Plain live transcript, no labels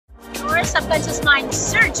subconscious mind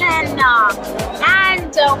surgeon,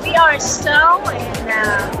 and we are so in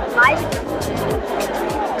live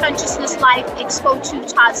Consciousness Life Expo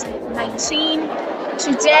 2019.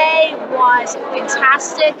 Today was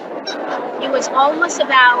fantastic. It was almost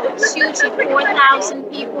about 2,000 to 4,000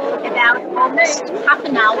 people about almost half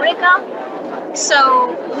an hour ago.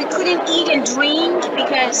 So we couldn't eat and drink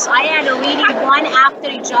because I had a reading one after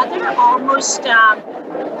each other, almost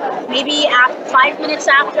maybe 5 minutes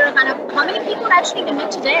after. How many people actually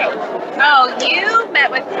met today? Oh, you met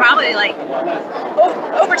with probably like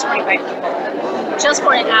over 25 people. Just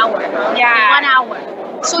for an hour. Yeah. 1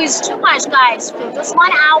 hour. So it's too much, guys. For just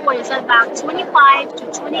 1 hour is about 25 to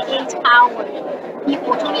 28 hours.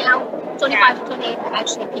 People, 25 to 28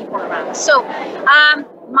 actually people around. So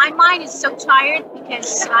my mind is so tired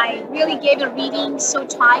because I really gave a reading so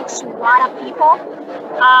tight to a lot of people.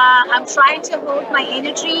 I'm trying to hold my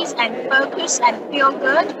energies and focus and feel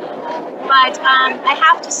good. But I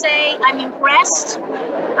have to say I'm impressed.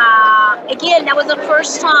 Again, that was the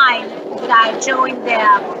first time that I joined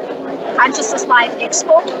the Conscious Life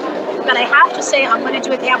Expo. But I have to say I'm going to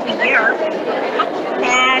do it every year.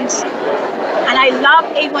 And I love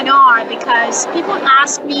A1R because people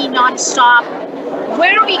ask me non-stop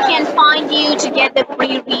where we can find you to get the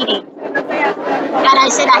free reading. And I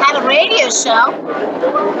said I have a radio show.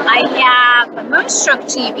 I have a Moonstruck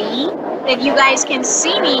TV that you guys can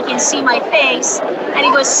see me, can see my face. And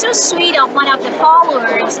it was so sweet of one of the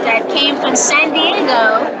followers that came from San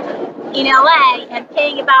Diego in LA and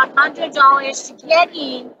paying about $100 to get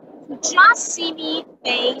in to just see me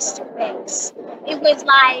face to face. It was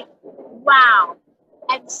like, wow.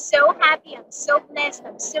 I'm so happy, I'm so blessed,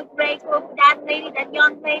 I'm so grateful for that lady, that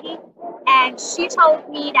young lady. And she told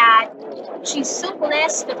me that she's so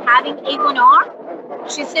blessed of having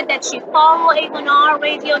A1R. She said that she followed A1R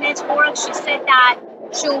radio network. She said that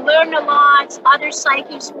she'll learn a lot. Other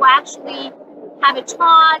psychics who actually have a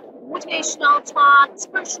talk, motivational talk,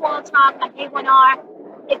 spiritual talk on A1R.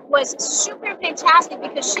 It was super fantastic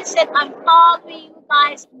because she said, I'm following you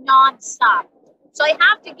guys non-stop. So I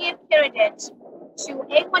have to give credit to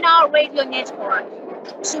A1R Radio Network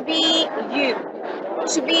to be you,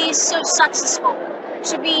 to be so successful,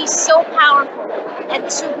 to be so powerful, and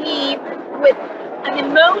to be with an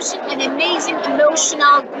emotion, an amazing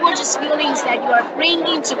emotional, gorgeous feelings that you are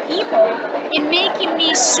bringing to people in making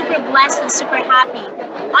me super blessed and super happy.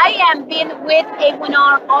 I have been with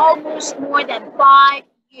A1R almost more than 5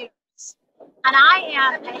 years, and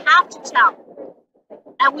I have to tell,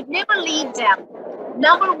 I would never leave them.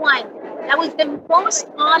 Number one, that was the most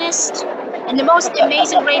honest and the most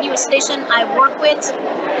amazing radio station I work with.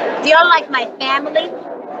 They are like my family,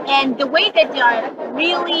 and the way that they are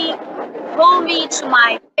really pull me to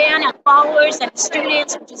my fan and followers and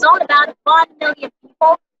students, which is all about 1 million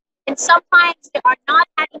people, and sometimes they are not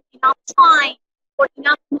having enough time or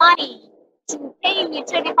enough money to pay me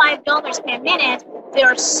 $35 per minute. They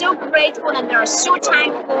are so grateful and they are so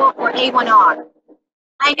thankful for A1R.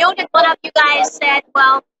 I know that one of you guys said,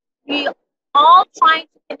 well, we all trying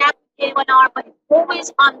to connect with A1R, but it's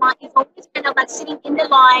always online. It's always kind of like sitting in the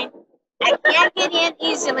line. I can't get in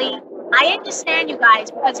easily. I understand you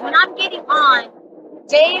guys, because when I'm getting on,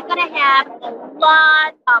 they're going to have a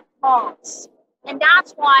lot of calls. And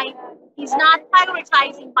that's why he's not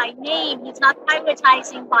prioritizing by name. He's not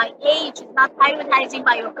prioritizing by age. He's not prioritizing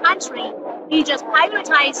by your country. He's just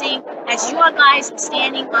prioritizing as you are guys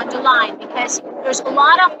standing on the line, because there's a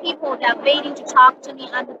lot of people that are waiting to talk to me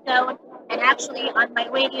on the phone and actually on my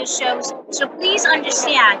radio shows. So please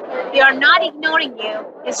understand, they are not ignoring you.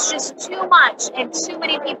 It's just too much and too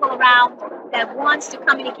many people around that wants to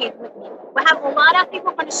communicate with me. We have a lot of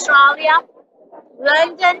people from Australia,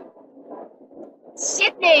 London,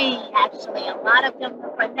 Sydney, actually, a lot of them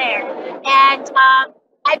are from there. And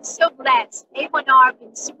I'm so blessed. A1R has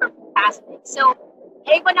been super fantastic. So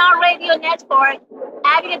A1R Radio Network,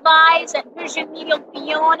 Avid Advice, and Persian Medium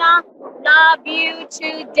Fiona, love you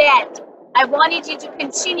to death. I wanted you to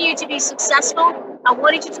continue to be successful. I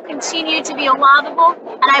wanted you to continue to be lovable.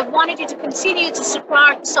 And I wanted you to continue to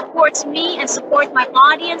support me and support my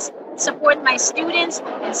audience, support my students,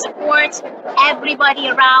 and support everybody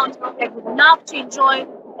around that would love to enjoy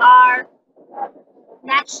our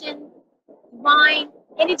connection, divine,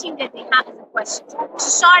 anything that they have as a question. So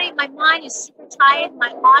sorry, my mind is super tired.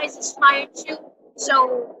 My eyes is tired too.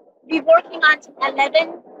 So we're working until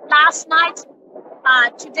 11 last night.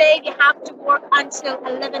 Today we have to work until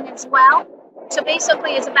 11 as well. So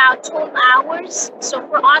basically it's about 12 hours. So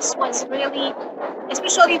for us was really,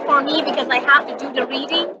 especially for me, because I have to do the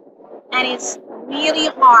reading, and it's really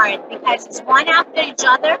hard because it's one after each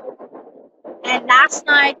other. And last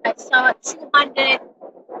night I saw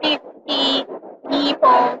 250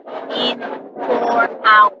 people in 4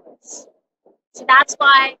 hours. So that's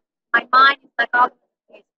why my mind is like all over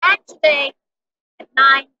the place. And today at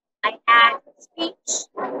 9, I had a speech.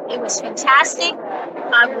 It was fantastic.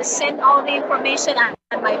 I will send all the information and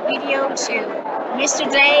my video to Mr.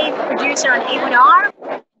 Dave, producer on A1R.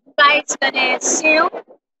 You guys gonna soon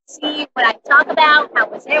see what I talk about, how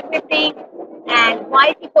was everything, and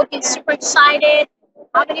why people get super excited,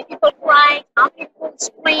 how many people cried, how many people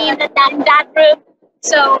screamed in that room.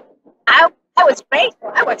 So I was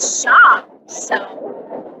grateful. I was shocked.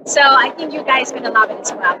 So I think you guys are gonna love it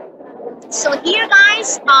as well. So here,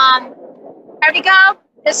 guys, there we go.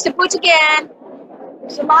 Just to put again.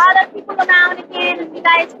 There's a lot of people around again, as you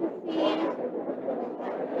guys can see.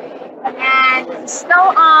 And it's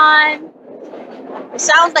still on. It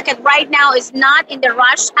sounds like it right now is not in the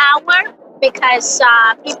rush hour because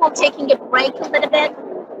people taking a break a little bit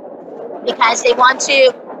because they want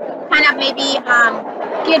to kind of maybe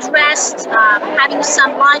get rest, having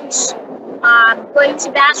some lunch, going to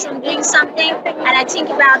the bathroom, doing something. And I think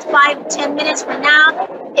about 5 to 10 minutes from now,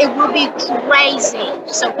 it will be crazy.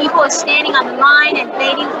 So people are standing on the line and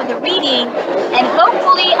waiting for the reading. And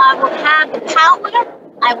hopefully I will have the power,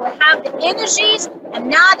 I will have the energies, and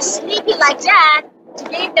not sleepy like that to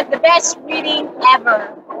give them the best reading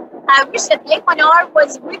ever. I wish that A1R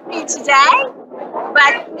was with me today,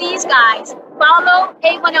 but please guys, follow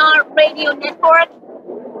A1R Radio Network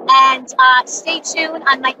and stay tuned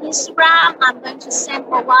on my Instagram. I'm going to send a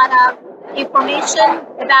lot of information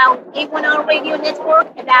about A1R Radio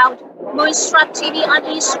Network, about Moonstruck TV on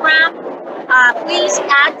Instagram. Please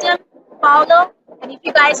add them, follow, and if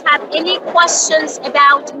you guys have any questions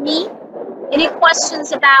about me, any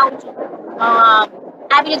questions about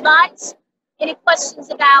having advice, any questions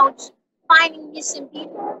about finding missing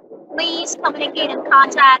people, please communicate and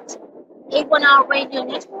contact A1R Radio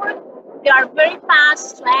Network. They are very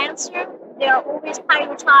fast to answer. They are always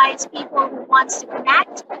prioritize people who wants to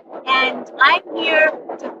connect. And I'm here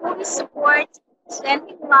to fully support,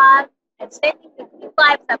 sending love, and sending the good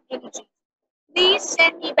vibes of energy. Please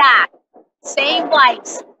send me back same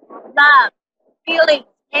vibes, love, feelings,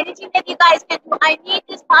 anything that you guys can do. I need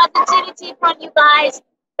this positivity from you guys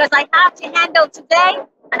because I have to handle today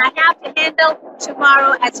and I have to handle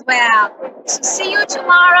tomorrow as well. So see you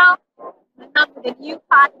tomorrow. We'll come with a new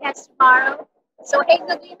podcast tomorrow. So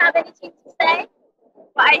Hazel, do you have anything to say?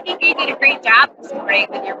 Well, I think you did a great job this morning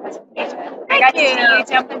with your presentation. I got to see you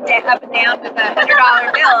jumping up and down with a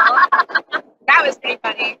 $100 bill. That was pretty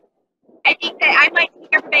funny. I think that I might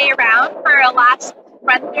take everybody around for a last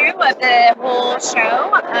run through of the whole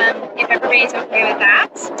show, if everybody's okay with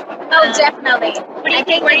that. Oh, definitely. What do you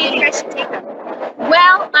think? Where do you think I should take them?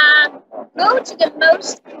 Well, go to the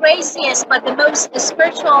most craziest but the most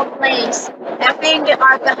spiritual place. I think that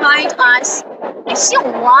are behind us. I see a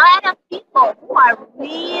lot of people who are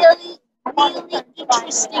really, really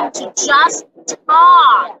interesting to just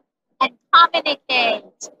talk and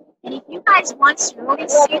communicate. And if you guys want to really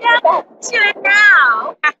see them, do it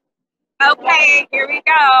now. Okay, here we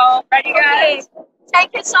go. Ready, guys? Okay.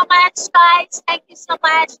 Thank you so much, guys. Thank you so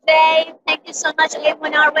much, Dave. Thank you so much,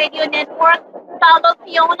 A1R Radio Network. Follow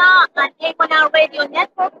Fiona on A1R Radio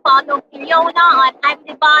Network. Follow Fiona on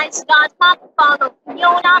I'mDevice.com. Follow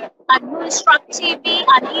Fiona on Moonstruck TV,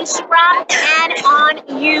 on Instagram, and on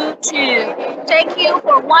YouTube. Thank you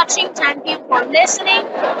for watching. Thank you for listening.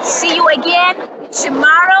 See you again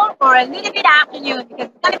tomorrow or a little bit afternoon because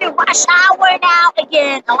it's going to be rush hour now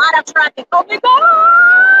again. A lot of traffic. Oh my God!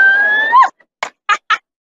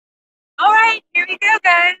 All right, here we go,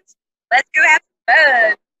 guys. Let's go have some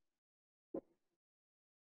fun.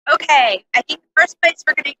 Okay, I think the first place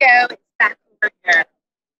we're going to go is back over here.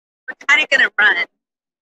 We're kind of going to run,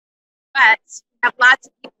 but we have lots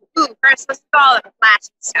of people. Ooh, first, let's do all of the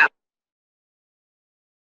flashing stuff.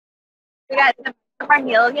 We got some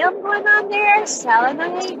carnelian going on there,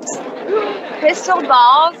 selenite, crystal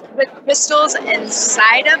balls with crystals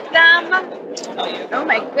inside of them. Oh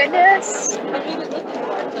my goodness.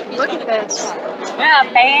 Look at this. Yeah,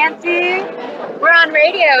 fancy. We're on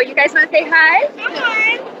radio. You guys want to say hi?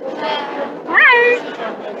 Hi. Hi.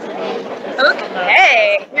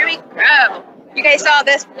 Okay, here we go. You guys saw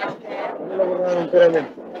this.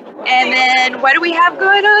 And then what do we have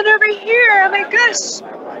going on over here? Oh my gosh.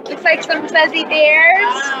 Looks like some fuzzy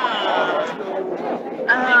bears.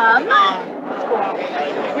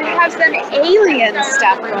 We have some alien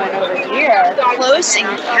stuff going over here. Close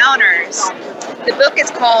Encounters. The book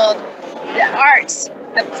is called The Art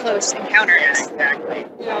of Close Encounters.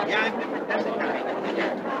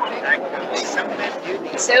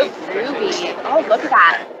 So groovy. Oh, look at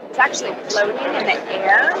that. It's actually floating in the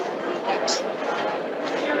air.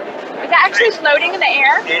 Is that actually floating in the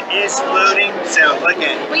air? It is floating, so look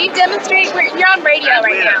at it. Will you demonstrate? You're on radio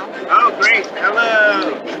right now. Oh, great.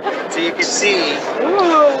 Hello. So you can see.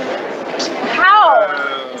 Ooh. How?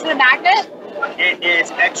 Is it a magnet? It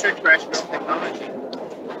is extraterrestrial technology.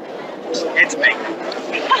 It's magnet.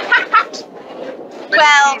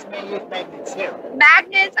 Well, magnets too.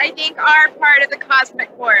 magnets, I think, are part of the cosmic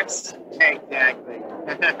force. Exactly.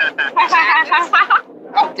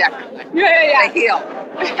 Oh, definitely. Yeah. They heal.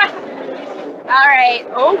 All right.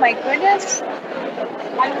 Oh my goodness.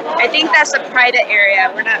 I think that's a private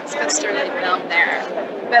area. We're not supposed to really film there,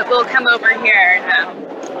 but we'll come over here now.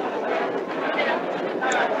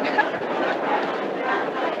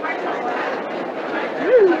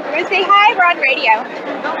 We're gonna say hi. We're on radio.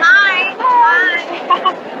 Oh, hi.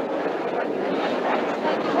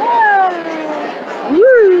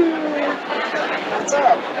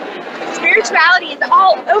 Spirituality is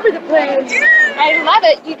all over the place. I love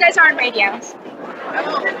it. You guys are on radio.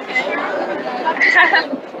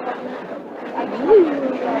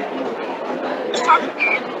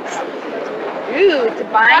 Ooh,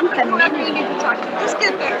 divine community. Just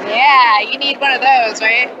get there. Yeah, you need one of those,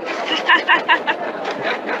 right?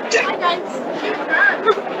 Hi, guys.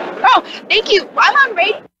 Oh, thank you. I'm on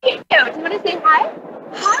radio. Do you want to say hi?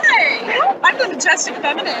 Hi, I'm the Majestic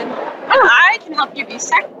Feminine. And I can help you be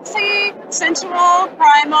sexy, sensual,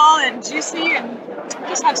 primal, and juicy, and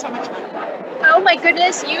just have so much fun. Oh my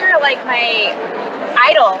goodness, you're like my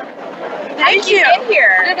idol. How did you get How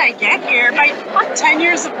here? did I get here? My 10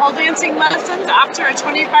 years of pole dancing lessons after a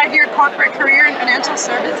 25-year corporate career in financial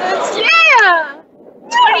services. Yeah!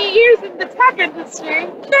 20 years in the tech industry.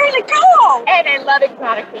 There you go. And I love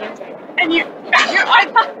exotic dancing. And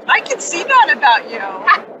I can see that about you.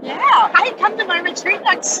 Yeah, I come to my retreat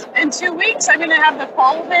in 2 weeks. I'm going to have the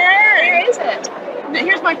pole there. Where is it? And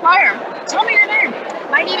here's my flyer. Tell me your name.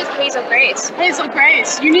 My name is Hazel Grace. Hazel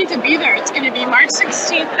Grace. You need to be there. It's going to be March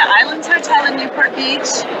 16th at the Islands Hotel in Newport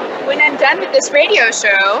Beach. When I'm done with this radio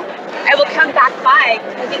show, I will come back by.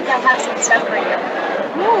 I think I'll have some stuff for you.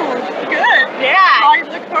 Ooh, good. Yeah. Well, I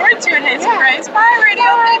look forward to it, Hazel Grace. Bye, radio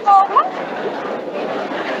people.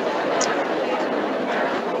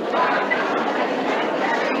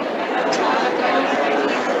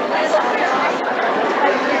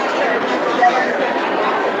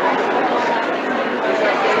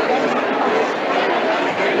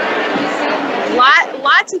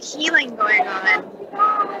 Lots of healing going on.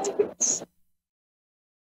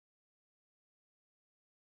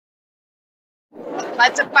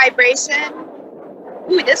 Lots of vibration.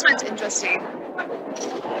 Ooh, this one's interesting.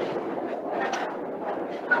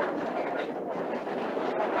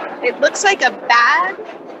 It looks like a bag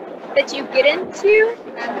that you get into.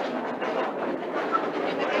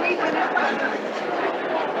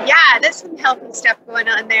 Yeah, there's some healthy stuff going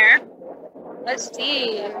on there. Let's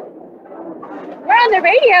see. We're on the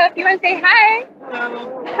radio if you want to say hi.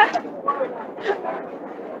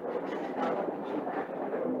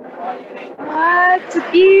 Lots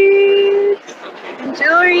of beads, and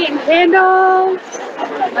jewelry and candles.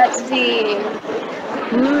 Let's see.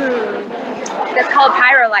 Ooh. That's called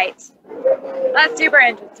pyrolites. That's super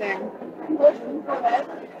interesting.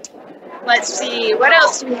 Let's see. What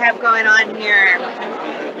else do we have going on here?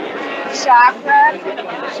 Chakra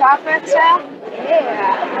stuff?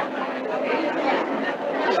 Yeah.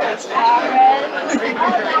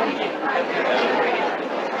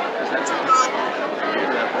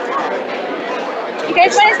 You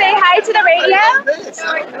guys want to say hi to the radio?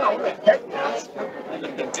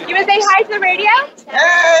 You want to say hi to the radio?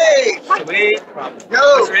 Hey! Sweet. Yo!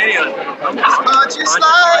 What's radio? Conscious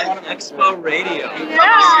Life Expo Radio.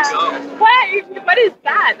 Yeah. What is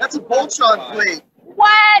that? That's a Voltron plate.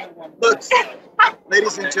 What? Look,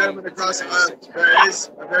 ladies and gentlemen across the aisle, there is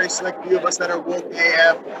a very select few of us that are woke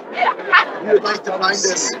AF. If you would like to find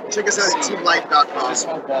us, check us out at teamlife.com.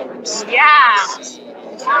 Yeah.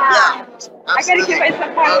 Yeah, I gotta give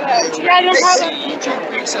myself part of that. absolutely. Yeah, I don't have Take a keychain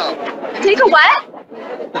for yourself. Take a what?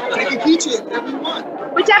 Take a keychain, whatever you want.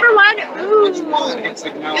 Whichever one. What you Ooh. want.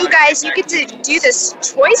 You guys, you get to do this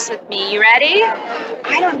choice with me. You ready?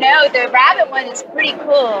 I don't know. The rabbit one is pretty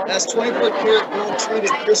cool. That's 24-karat gold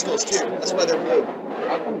treated crystals too. That's why they're blue.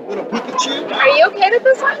 Little Pikachu. Are you okay with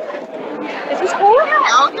this one? Is this cool?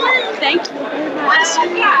 Okay. Thank you very much.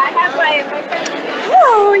 Yeah, I have my.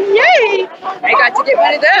 Oh, yay! I got to get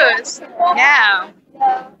one of those. Now,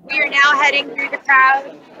 we are now heading through the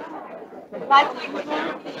crowd Navigating.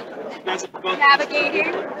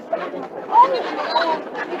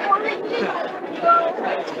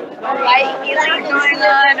 Light healing going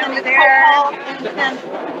on over there.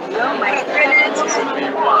 Oh my goodness.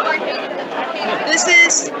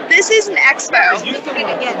 This is an expo.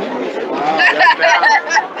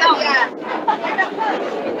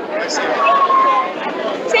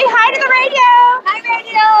 Say hi to the radio. Hi,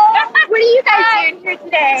 radio. What are you guys doing here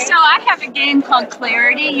today? So I have a game called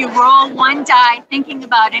Clarity. You roll one die thinking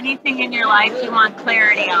about anything in your life you want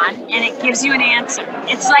clarity on, and it gives you an answer.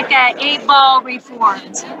 It's like a 8-ball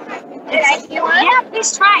reformed. Did I see one? Yeah,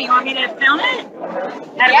 please try. You want me to film it?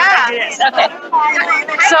 Yeah. Okay.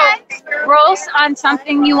 So roll on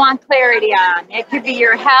something you want clarity on. It could be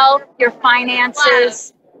your health, your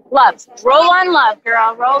finances, love. Roll on love,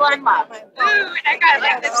 girl. Roll on love. Ooh, and I got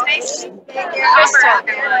like this nice Crystal.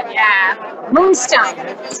 Yeah. Moonstone.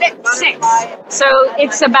 6. So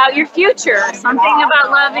it's about your future. Something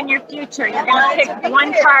about love in your future. You're going to pick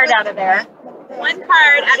one card out of there. One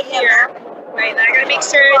card out of here. Right, then I gotta make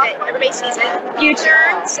sure that everybody sees it.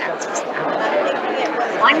 Future.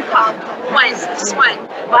 One card. One. Just one.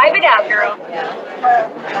 Vibe it out, girl.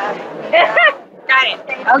 Got it.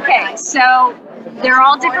 Okay, so they're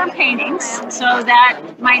all different paintings, so that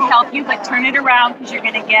might help you, but turn it around because you're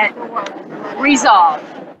going to get resolve.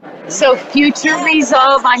 So future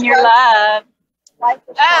resolve on your love. Oh,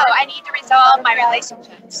 I need to resolve my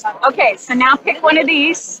relationships. Okay, so now pick one of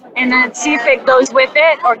these and then see if it goes with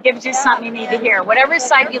it or gives you something you need to hear. Whatever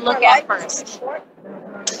side you look at first.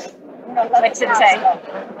 What's it say?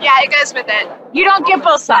 Yeah, it goes with it. You don't get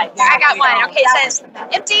both sides. I got one. Okay, it says,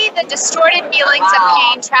 empty the distorted feelings of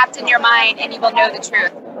pain trapped in your mind and you will know the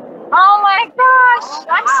truth. Oh my gosh,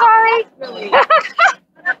 I'm sorry.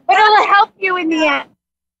 But it'll help you in the end.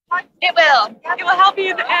 It will. It will help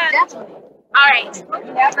you in the end. All right.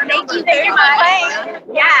 Thank you very much.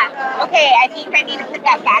 Yeah. Okay, I think I need to put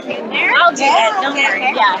that back in there. I'll do it. Don't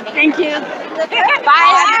worry. Yeah. Thank you.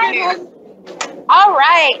 Bye. All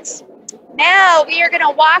right. Now we are going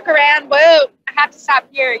to walk around. Whoa. I have to stop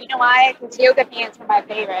here. You know why? Because yoga pants are my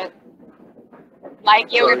favorite.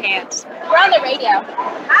 Like yoga pants. We're on the radio.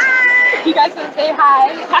 Hi. You guys want to say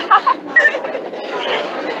hi?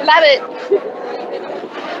 Love it.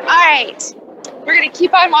 All right. We're going to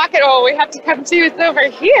keep on walking. Oh, we have to come see what's over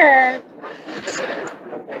here.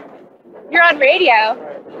 You're on radio.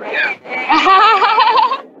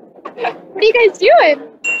 What are you guys doing?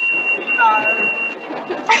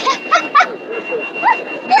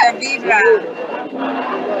 Vibra.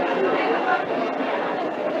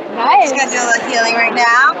 Nice. Just gonna do a little healing right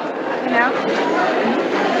now.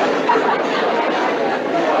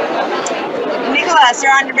 Nicholas,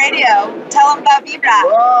 you're on the radio. Tell them about Vibra.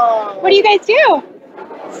 Wow. What do you guys do?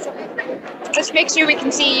 Just make sure we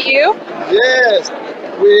can see you. Yes,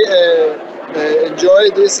 we enjoy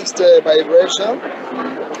this is the vibration.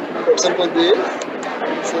 For example, this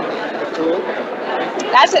is a tool.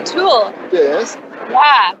 That's a tool. Yes,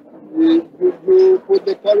 Yeah. you put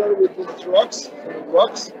the color with these rocks.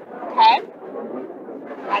 Okay.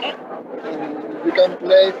 Got it. And you can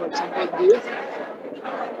play, for example, this.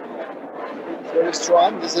 It's very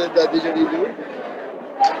strong. This is the didgeridoo.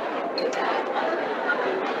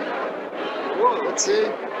 Whoa, let's see.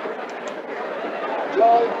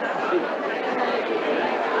 Joy.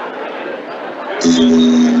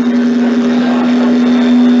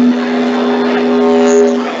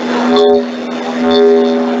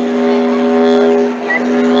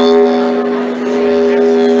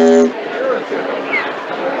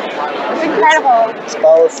 It's incredible. It's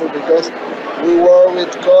powerful because we work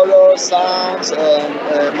with color, sounds,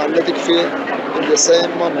 and magnetic field in the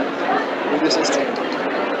same moment with this instrument.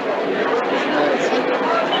 Nice.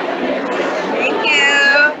 Thank you.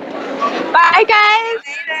 Bye, guys.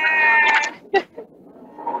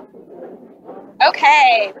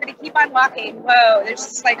 Okay, we're gonna keep on walking. Whoa, there's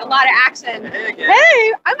just like a lot of action.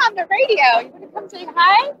 Hey, I'm on the radio. You wanna come say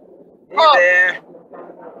hi? Hey there.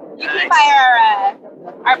 You came by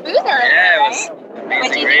our booth earlier, Yeah, it was right?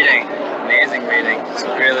 amazing reading. Amazing reading. It's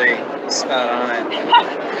really spot on it.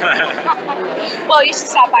 Well, you should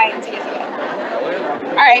stop by and see us again.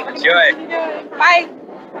 All right. Enjoy. Bye.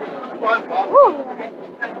 Woo.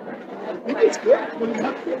 It's good.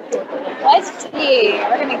 Let's see.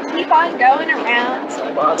 We're gonna keep on going around.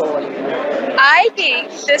 I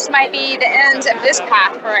think this might be the end of this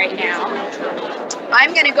path for right now.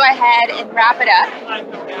 I'm gonna go ahead and wrap it up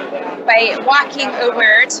by walking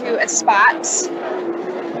over to a spot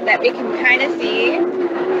that we can kind of see.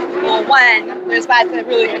 Well, one, there's lots of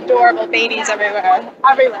really adorable babies everywhere.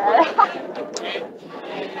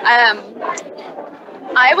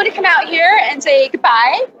 I want to come out here and say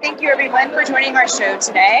goodbye. Thank you everyone for joining our show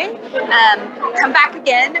today. Come back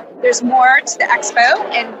again. There's more to the expo,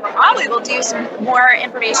 and probably we'll do some more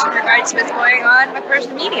information in regards to what's going on with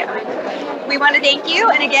Persian Medium. We want to thank you,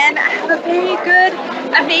 and again, have a very good,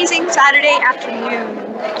 amazing Saturday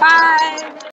afternoon. Bye.